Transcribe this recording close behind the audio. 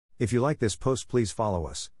If you like this post, please follow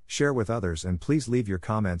us, share with others, and please leave your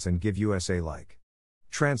comments and give us a like.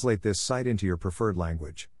 Translate this site into your preferred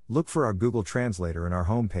language. Look for our Google Translator in our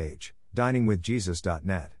homepage,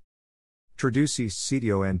 diningwithjesus.net. Traducis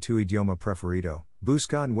sitio en tu idioma preferido.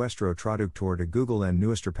 Busca nuestro traductor de Google en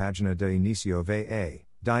nuestra página de inicio va,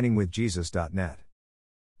 diningwithjesus.net.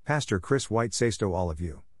 Pastor Chris White says to all of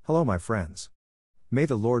you, hello my friends. May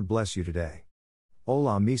the Lord bless you today.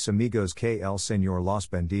 Hola mis amigos, que el Señor los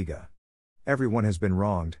bendiga. Everyone has been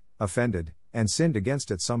wronged, offended, and sinned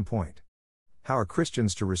against at some point. How are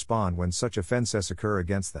Christians to respond when such offenses occur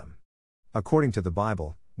against them? According to the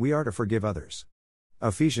Bible, we are to forgive others.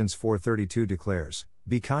 Ephesians 4:32 declares,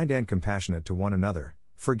 be kind and compassionate to one another,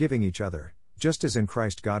 forgiving each other, just as in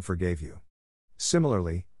Christ God forgave you.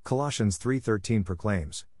 Similarly, Colossians 3:13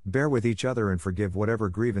 proclaims, bear with each other and forgive whatever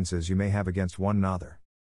grievances you may have against one another.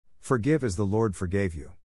 Forgive as the Lord forgave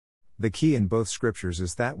you. The key in both scriptures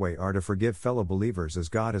is that we are to forgive fellow believers as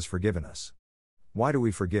God has forgiven us. Why do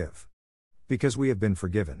we forgive? Because we have been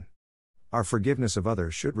forgiven. Our forgiveness of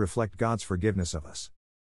others should reflect God's forgiveness of us.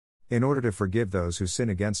 In order to forgive those who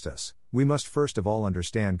sin against us, we must first of all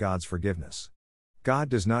understand God's forgiveness. God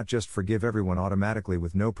does not just forgive everyone automatically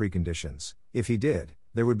with no preconditions. If He did,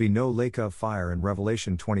 there would be no lake of fire in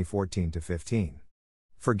Revelation 20:14-15.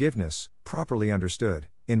 Forgiveness, properly understood,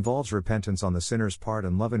 involves repentance on the sinner's part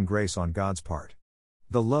and love and grace on God's part.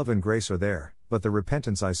 The love and grace are there, but the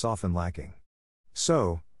repentance is often lacking.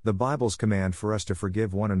 So, the Bible's command for us to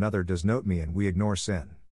forgive one another does not mean we ignore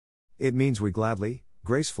sin. It means we gladly,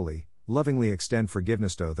 gracefully, lovingly extend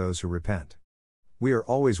forgiveness to those who repent. We are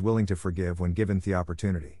always willing to forgive when given the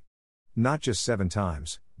opportunity. Not just 7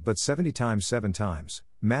 times, but 70 times 7 times,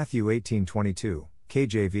 Matthew 18:22,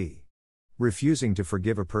 KJV. Refusing to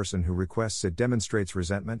forgive a person who requests it demonstrates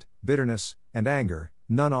resentment, bitterness, and anger,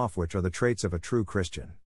 none of which are the traits of a true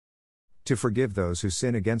Christian. To forgive those who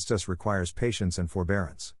sin against us requires patience and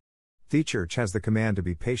forbearance. The Church has the command to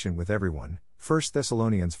be patient with everyone, 1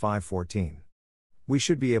 Thessalonians 5:14. We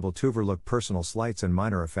should be able to overlook personal slights and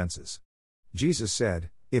minor offenses. Jesus said,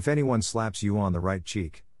 if anyone slaps you on the right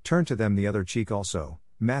cheek, turn to them the other cheek also,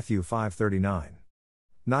 Matthew 5:39.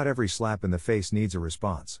 Not every slap in the face needs a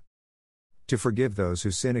response. To forgive those who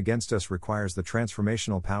sin against us requires the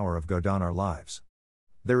transformational power of God on our lives.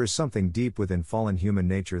 There is something deep within fallen human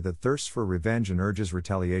nature that thirsts for revenge and urges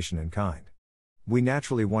retaliation in kind. We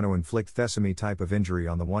naturally want to inflict thesamy type of injury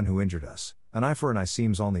on the one who injured us. An eye for an eye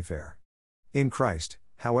seems only fair. In Christ,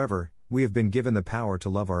 however, we have been given the power to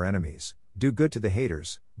love our enemies, do good to the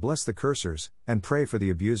haters, bless the cursers, and pray for the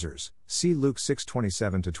abusers. See Luke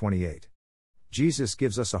 6:27-28. Jesus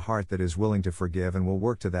gives us a heart that is willing to forgive and will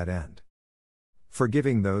work to that end.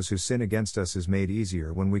 Forgiving those who sin against us is made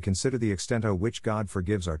easier when we consider the extent to which God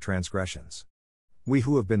forgives our transgressions. We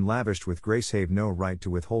who have been lavished with grace have no right to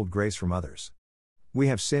withhold grace from others. We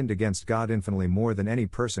have sinned against God infinitely more than any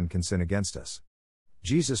person can sin against us.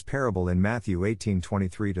 Jesus' parable in Matthew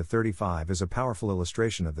 18:23-35 is a powerful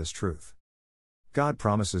illustration of this truth. God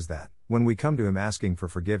promises that, when we come to Him asking for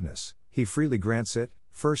forgiveness, He freely grants it,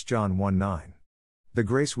 1 John 1:9. The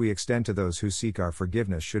grace we extend to those who seek our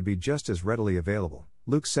forgiveness should be just as readily available,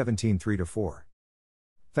 Luke 17:3-4.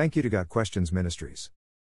 Thank you to Got Questions Ministries.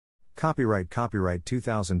 Copyright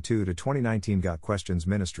 2002-2019 Got Questions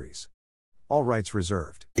Ministries. All rights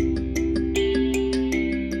reserved.